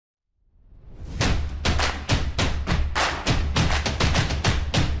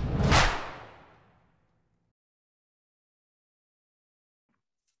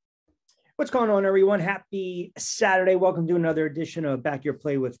What's going on, everyone? Happy Saturday. Welcome to another edition of Back Your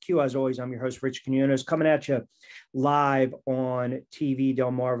Play with Q. As always, I'm your host, Rich Quinones, coming at you live on TV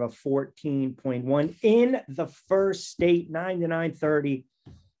Delmarva 14.1 in the first state, 9 to 9:30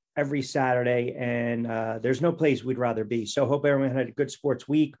 every Saturday. And there's no place we'd rather be. So hope everyone had a good sports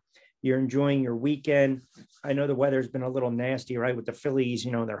week. You're enjoying your weekend. I know the weather's been a little nasty, right? With the Phillies,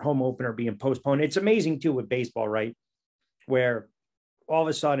 their home opener being postponed. It's amazing, too, with baseball, right? Where all of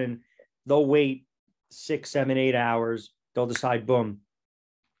a sudden, they'll wait 6, 7, 8 hours. They'll decide, boom,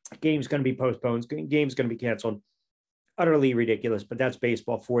 game's going to be postponed. Game's going to be canceled. Utterly ridiculous, but that's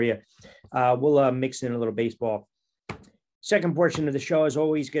baseball for you. We'll mix in a little baseball. Second portion of the show, as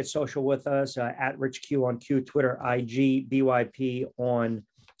always, get social with us at Rich Q on Q, Twitter, IG, BYP on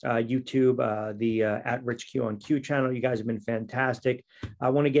YouTube, the at Rich Q on Q channel. You guys have been fantastic. I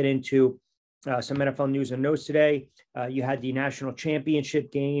want to get into some NFL news and notes today. You had the national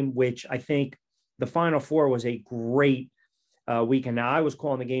championship game, which I think the Final Four was a great weekend. Now, I was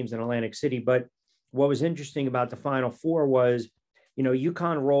calling the games in Atlantic City, but what was interesting about the Final Four was,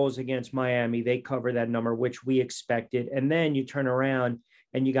 UConn rolls against Miami. They cover that number, which we expected. And then you turn around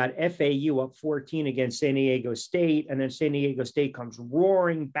and you got FAU up 14 against San Diego State. And then San Diego State comes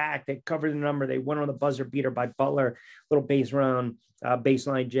roaring back. They covered the number. They went on the buzzer beater by Butler, little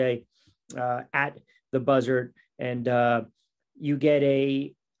baseline J. At the buzzer, and you get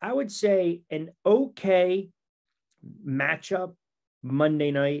I would say, an okay matchup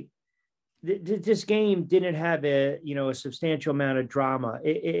Monday night. This game didn't have a substantial amount of drama.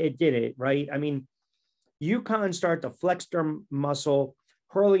 It didn't, right? I mean, UConn start to flex their muscle.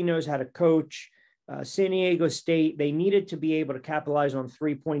 Hurley knows how to coach. San Diego State, they needed to be able to capitalize on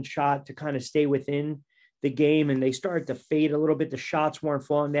 3-point shot to kind of stay within the game, and they started to fade a little bit. The shots weren't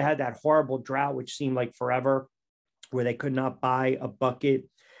falling. They had that horrible drought, which seemed like forever, where they could not buy a bucket.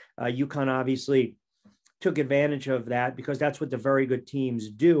 UConn obviously took advantage of that because that's what the very good teams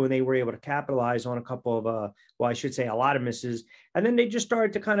do, and they were able to capitalize on a couple of, I should say a lot of misses. And then they just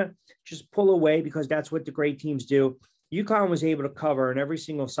started to kind of just pull away because that's what the great teams do. UConn was able to cover in every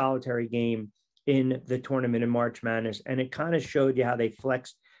single solitary game in the tournament in March Madness, and it kind of showed you how they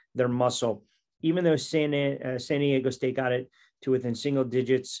flexed their muscle. Even though San Diego State got it to within single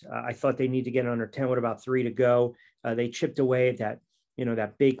digits, I thought they need to get under 10 with about 3 to go. They chipped away at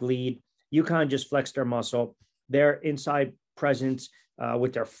that big lead. UConn just flexed their muscle. Their inside presence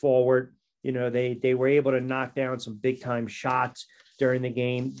with their forward, they were able to knock down some big time shots during the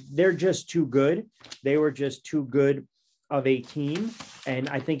game. They're just too good. They were just too good of a team. And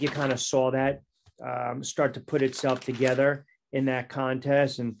I think you kind of saw that start to put itself together in that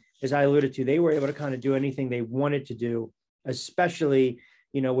contest. And as I alluded to, they were able to kind of do anything they wanted to do, especially,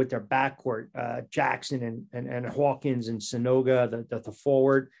 with their backcourt, Jackson and Hawkins and Sanoga, the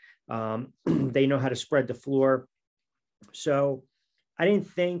forward. They know how to spread the floor. So I didn't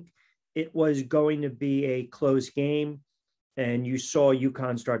think it was going to be a close game, and you saw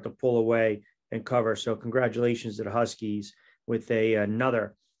UConn start to pull away and cover. So congratulations to the Huskies with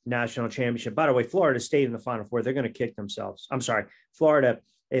another national championship. By the way, Florida State in the Final Four, they're going to kick themselves. I'm sorry, Florida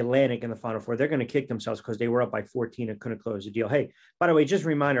Atlantic in the Final Four, they're going to kick themselves because they were up by 14 and couldn't close the deal. Hey, by the way, just a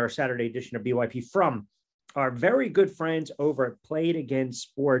reminder, our Saturday edition of BYP from our very good friends over at Play It Again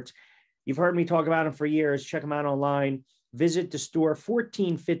Sports. You've heard me talk about them for years. Check them out online. Visit the store,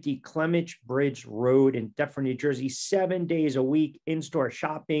 1450 Clements Bridge Road in Deptford, New Jersey, 7 days a week, in-store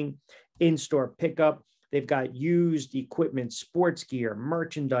shopping, in-store pickup. They've got used equipment, sports gear,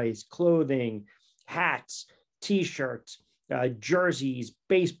 merchandise, clothing, hats, T-shirts, jerseys,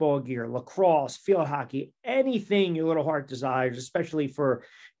 baseball gear, lacrosse, field hockey, anything your little heart desires, especially for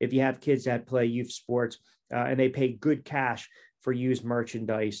if you have kids that play youth sports, and they pay good cash for used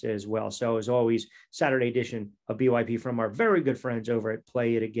merchandise as well. So as always, Saturday edition of BYP from our very good friends over at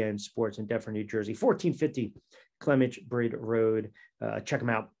Play It Again Sports in Deptford, New Jersey, 1450 Clements Bridge Road. Check them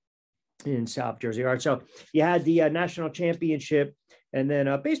out in South Jersey. All right, so you had the national championship, and then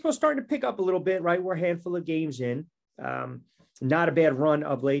baseball starting to pick up a little bit, right? We're a handful of games in. Not a bad run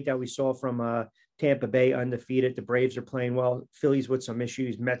of late that we saw from Tampa Bay, undefeated. The Braves are playing well. Phillies with some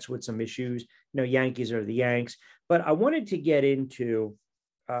issues, Mets with some issues. Yankees are the Yanks. But I wanted to get into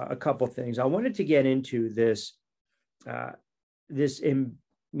a couple things. I wanted to get into this debate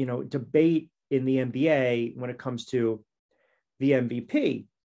in the NBA when it comes to the MVP.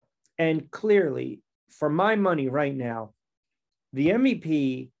 And clearly, for my money right now, the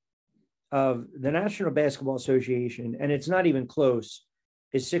MVP of the National Basketball Association, and it's not even close,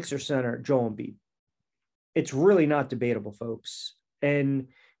 is Sixer center Joel Embiid. It's really not debatable, folks. And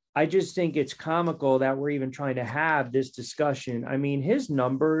I just think it's comical that we're even trying to have this discussion. I mean, his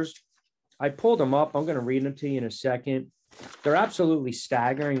numbers I pulled them up. I'm going to read them to you in a second. They're absolutely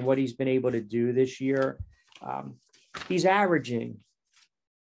staggering what he's been able to do this year. He's averaging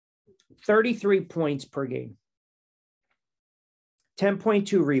 33 points per game,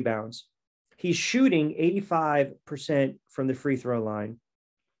 10.2 rebounds. He's shooting 85% from the free throw line,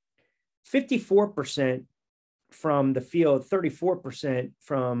 54% from the field, 34%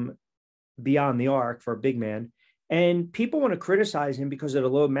 from beyond the arc for a big man. And people want to criticize him because of the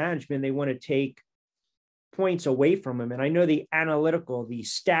load management. They want to take points away from him. And I know the analytical, the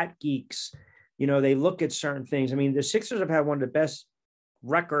stat geeks, they look at certain things. I mean, the Sixers have had one of the best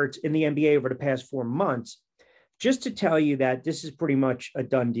records in the NBA over the past 4 months. Just to tell you that this is pretty much a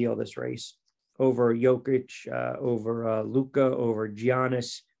done deal, this race, over Jokic, over Luka, over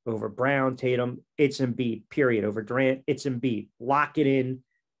Giannis, over Brown, Tatum. It's Embiid, period. Over Durant, it's Embiid. Lock it in,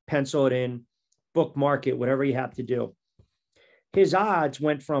 pencil it in, bookmark it, whatever you have to do. His odds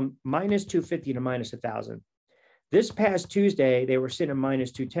went from minus 250 to minus 1,000. This past Tuesday, they were sitting at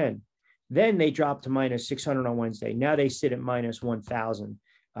minus 210. Then they dropped to minus 600 on Wednesday. Now they sit at minus 1,000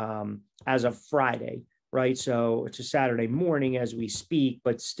 as of Friday, right? So it's a Saturday morning as we speak,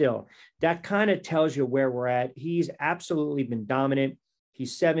 but still, that kind of tells you where we're at. He's absolutely been dominant.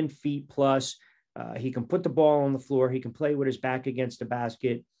 He's 7 feet plus. He can put the ball on the floor. He can play with his back against the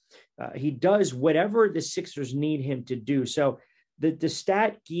basket. He does whatever the Sixers need him to do. So the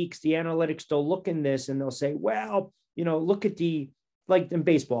stat geeks, the analytics, they'll look in this and they'll say, well, look at like in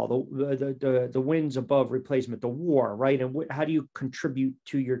baseball, the wins above replacement, the WAR, right? And how do you contribute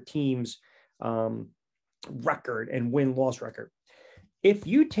to your team's record and win-loss record? If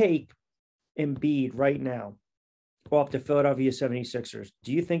you take Embiid right now off the Philadelphia 76ers,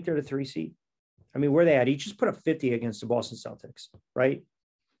 do you think they're the 3 seed? I mean, where are they at? He just put up 50 against the Boston Celtics, right?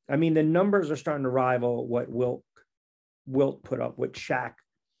 I mean, the numbers are starting to rival what Wilt put up, what Shaq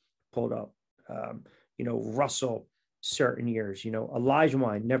pulled up. Russell certain years, Elijah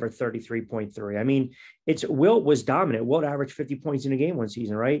Wine, never 33.3. I mean, Wilt was dominant. Wilt averaged 50 points in a game one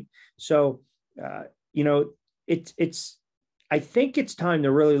season, right? So, I think it's time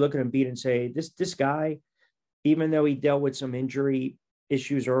to really look at Embiid and say, this guy, even though he dealt with some injury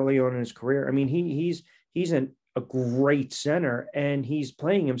issues early on in his career, I mean, he's a great center, and he's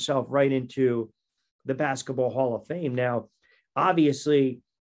playing himself right into the Basketball Hall of Fame. Now, obviously,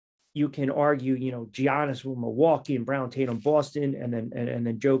 you can argue, Giannis with Milwaukee and Brown, Tatum, Boston, and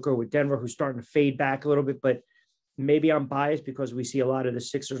then Joker with Denver, who's starting to fade back a little bit. But maybe I'm biased because we see a lot of the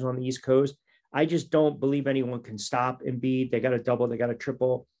Sixers on the East Coast. I just don't believe anyone can stop Embiid. They got a double, they got a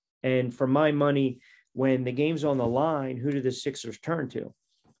triple. And for my money, when the game's on the line, who do the Sixers turn to?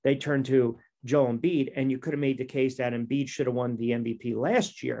 They turn to Joel Embiid. And you could have made the case that Embiid should have won the MVP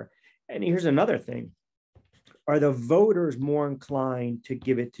last year. And here's another thing. Are the voters more inclined to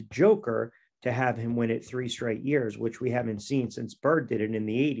give it to Joker to have him win it 3 straight years, which we haven't seen since Bird did it in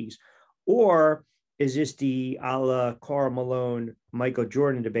the 80s? Or is this the a la Karl Malone, Michael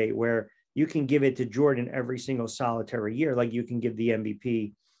Jordan debate where you can give it to Jordan every single solitary year, like you can give the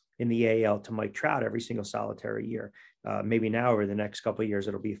MVP in the AL to Mike Trout every single solitary year? Maybe now over the next couple of years,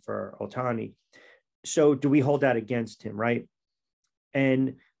 it'll be for Ohtani. So do we hold that against him, right?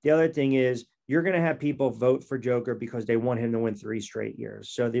 And the other thing is, you're going to have people vote for Joker because they want him to win 3 straight years.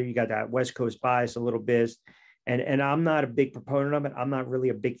 So there you got that West Coast bias a little bit. And I'm not a big proponent of it. I'm not really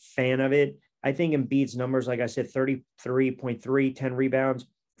a big fan of it. I think Embiid's numbers, like I said, 33.3, 10 rebounds,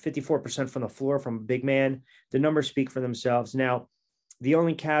 54% from the floor from a big man. The numbers speak for themselves. Now, the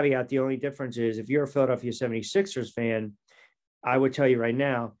only caveat, the only difference is if you're a Philadelphia 76ers fan, I would tell you right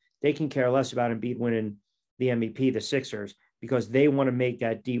now, they can care less about Embiid winning the MVP, the Sixers, because they want to make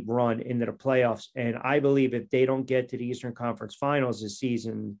that deep run into the playoffs. And I believe if they don't get to the Eastern Conference Finals this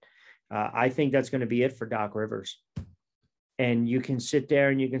season, I think that's going to be it for Doc Rivers. And you can sit there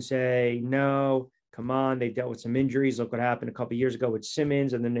and you can say, no, come on, they dealt with some injuries. Look what happened a couple of years ago with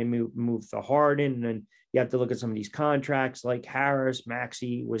Simmons, and then they moved to Harden. And then you have to look at some of these contracts like Harris,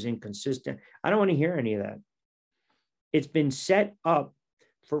 Maxey was inconsistent. I don't want to hear any of that. It's been set up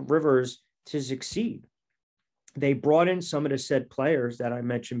for Rivers to succeed. They brought in some of the said players that I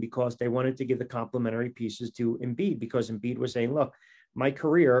mentioned because they wanted to give the complementary pieces to Embiid, because Embiid was saying, look, my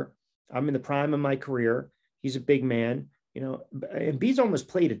career, I'm in the prime of my career. He's a big man. Embiid's almost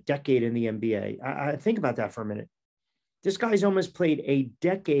played a decade in the NBA. I think about that for a minute. This guy's almost played a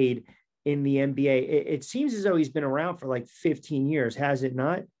decade in the NBA. It seems as though he's been around for like 15 years, has it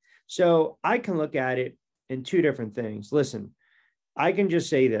not? So I can look at it in 2 different things. Listen, I can just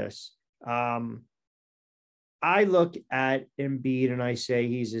say this. I look at Embiid and I say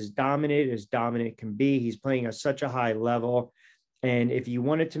he's as dominant can be. He's playing at such a high level. And if you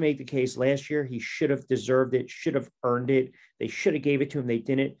wanted to make the case last year, he should have deserved it, should have earned it. They should have gave it to him. They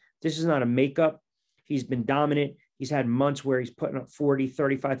didn't. This is not a makeup. He's been dominant. He's had months where he's putting up 40,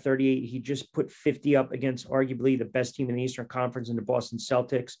 35, 38. He just put 50 up against arguably the best team in the Eastern Conference in the Boston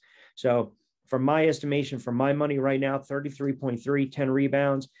Celtics. So from my estimation, for my money right now, 33.3, 10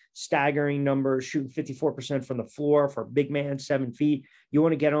 rebounds, staggering numbers, shooting 54% from the floor for a big man, 7 feet. You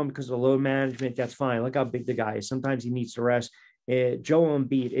want to get on because of the load management, that's fine. Look how big the guy is. Sometimes he needs to rest. Joel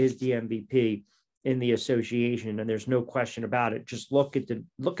Embiid is the MVP in the association, and there's no question about it. Just look at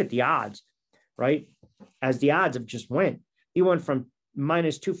the odds, right? As the odds have just went, he went from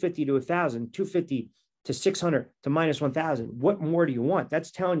minus 250 to 1,000, 250 to 600 to minus 1,000. What more do you want?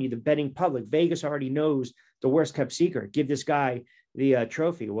 That's telling you the betting public. Vegas already knows the worst kept secret. Give this guy the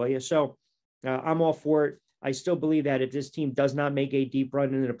trophy, will you? So I'm all for it. I still believe that if this team does not make a deep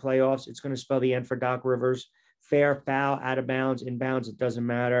run into the playoffs, it's going to spell the end for Doc Rivers. Fair, foul, out of bounds, inbounds, it doesn't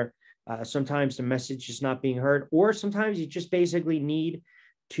matter. Sometimes the message is not being heard, or sometimes you just basically need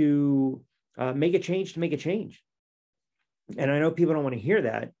to make a change to make a change. And I know people don't want to hear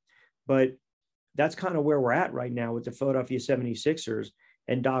that, but that's kind of where we're at right now with the Philadelphia 76ers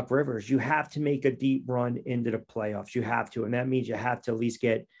and Doc Rivers. You have to make a deep run into the playoffs. You have to, and that means you have to at least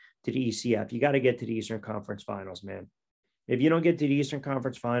get to the ECF. You got to get to the Eastern Conference Finals, man. If you don't get to the Eastern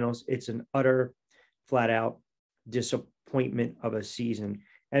Conference Finals, it's an utter, flat-out disappointment of a season.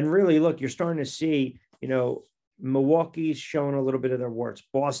 And really, look, you're starting to see, Milwaukee's showing a little bit of their warts.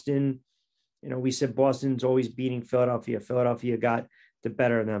 Boston, we said Boston's always beating Philadelphia. Philadelphia got the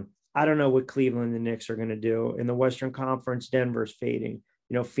better of them. I don't know what Cleveland and the Knicks are going to do. In the Western Conference, Denver's fading.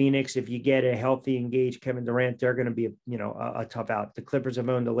 Phoenix, if you get a healthy, engaged Kevin Durant, they're going to be, a tough out. The Clippers have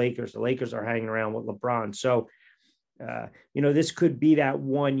owned the Lakers. The Lakers are hanging around with LeBron. So, this could be that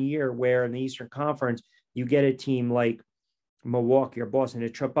one year where in the Eastern Conference, you get a team like Milwaukee or Boston to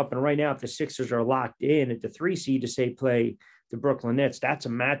trip up. And right now, if the Sixers are locked in at the 3 seed to say play the Brooklyn Nets, that's a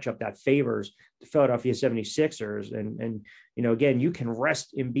matchup that favors the Philadelphia 76ers. And again, you can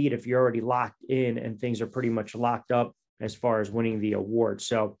rest Embiid if you're already locked in and things are pretty much locked up as far as winning the award.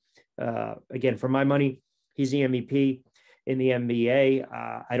 So again, for my money, he's the MVP in the NBA.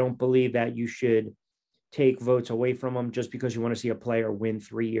 I don't believe that you should take votes away from him just because you want to see a player win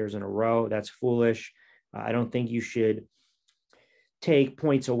 3 years in a row. That's foolish. I don't think you should take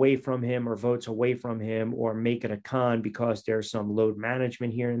points away from him or votes away from him or make it a con because there's some load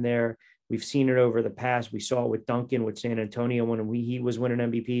management here and there. We've seen it over the past. We saw it with Duncan, with San Antonio when he was winning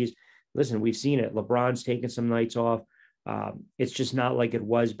MVPs. Listen, we've seen it. LeBron's taken some nights off. It's just not like it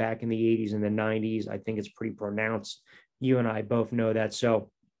was back in the 80s and the 90s. I think it's pretty pronounced. You and I both know that. So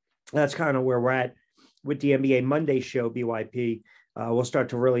that's kind of where we're at with the NBA Monday show, BYP. We'll start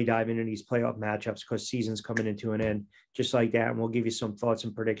to really dive into these playoff matchups because season's coming into an end just like that. And we'll give you some thoughts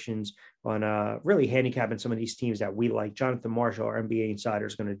and predictions on really handicapping some of these teams that we like. Jonathan Marshall, our NBA insider,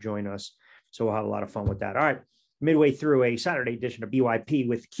 is going to join us. So we'll have a lot of fun with that. All right. Midway through a Saturday edition of BYP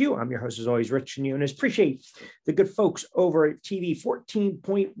with Q. I'm your host, as always, Rich Quinones. Appreciate the good folks over at TV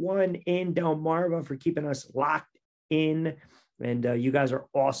 14.1 in Delmarva for keeping us locked in. And you guys are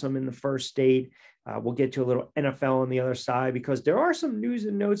awesome in the first state. We'll get to a little NFL on the other side because there are some news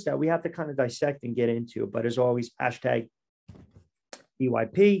and notes that we have to kind of dissect and get into. But as always, hashtag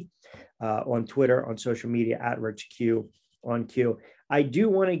BYP on Twitter, on social media, at RichQ on Q. I do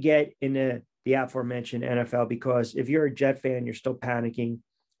want to get into the aforementioned NFL because if you're a Jet fan, you're still panicking.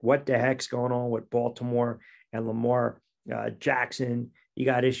 What the heck's going on with Baltimore and Lamar Jackson? You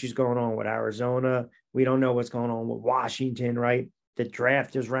got issues going on with Arizona. We don't know what's going on with Washington, right? The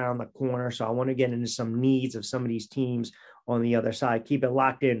draft is around the corner. So I want to get into some needs of some of these teams on the other side. Keep it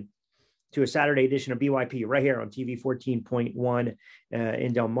locked in to a Saturday edition of BYP right here on TV 14.1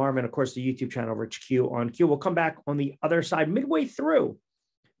 in Delmarva. And of course, the YouTube channel, Rich Q on Q. We'll come back on the other side midway through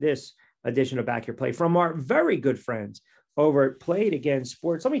this edition of Back Your Play from our very good friends over at Played Again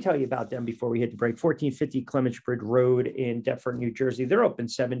Sports. Let me tell you about them before we hit the break. 1450 Clements Bridge Road in Deptford, New Jersey. They're open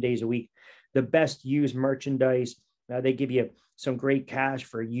 7 days a week. The best used merchandise. They give you some great cash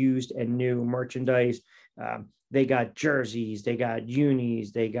for used and new merchandise. They got jerseys, they got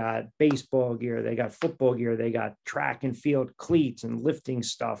unis, they got baseball gear, they got football gear, they got track and field cleats and lifting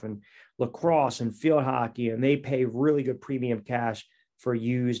stuff and lacrosse and field hockey, and they pay really good premium cash for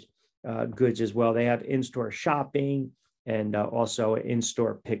used goods as well. They have in-store shopping and also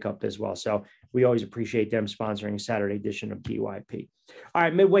in-store pickup as well. So we always appreciate them sponsoring a Saturday edition of BYP. All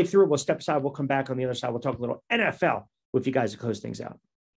right, midway through, we'll step aside. We'll come back on the other side. We'll talk a little NFL with you guys to close things out.